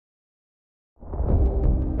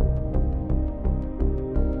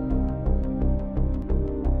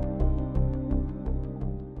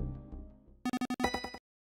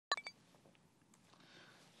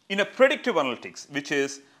In a predictive analytics, which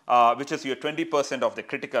is your 20% of the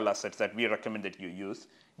critical assets that we recommend that you use,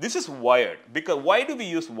 this is wired. Because why do we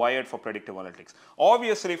use wired for predictive analytics?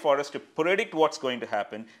 Obviously, for us to predict what's going to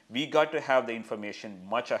happen, we got to have the information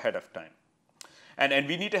much ahead of time. And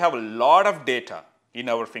we need to have a lot of data in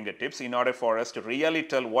our fingertips in order for us to really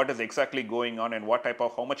tell what is exactly going on and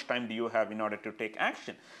how much time do you have in order to take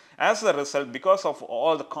action. As a result, because of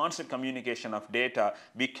all the constant communication of data,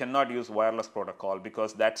 we cannot use wireless protocol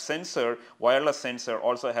because that sensor, wireless sensor,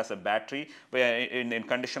 also has a battery. In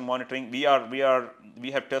condition monitoring, we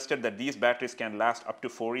have tested that these batteries can last up to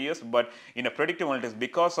 4 years, but in a predictive analytics,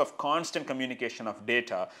 because of constant communication of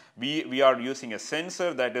data, we are using a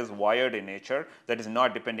sensor that is wired in nature, that is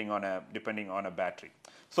not depending on a battery.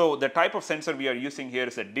 So the type of sensor we are using here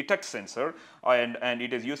is a detect sensor, and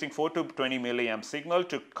it is using 4 to 20 milliamp signal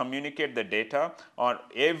to communicate the data. On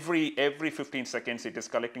every 15 seconds, it is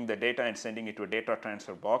collecting the data and sending it to a data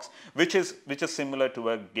transfer box, which is similar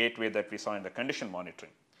to a gateway that we saw in the condition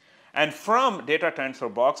monitoring. And from data transfer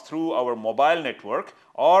box through our mobile network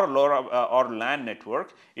or LAN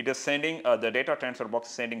network, it is sending the data transfer box,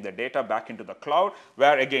 sending the data back into the cloud,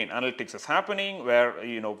 where again analytics is happening, where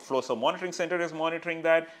Flowserve monitoring center is monitoring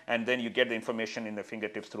that, and then you get the information in the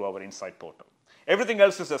fingertips through our insight portal. Everything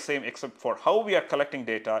else is the same except for how we are collecting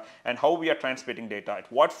data and how we are transmitting data, at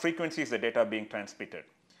what frequency is the data being transmitted.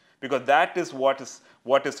 Because that is what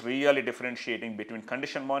is really differentiating between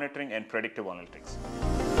condition monitoring and predictive analytics.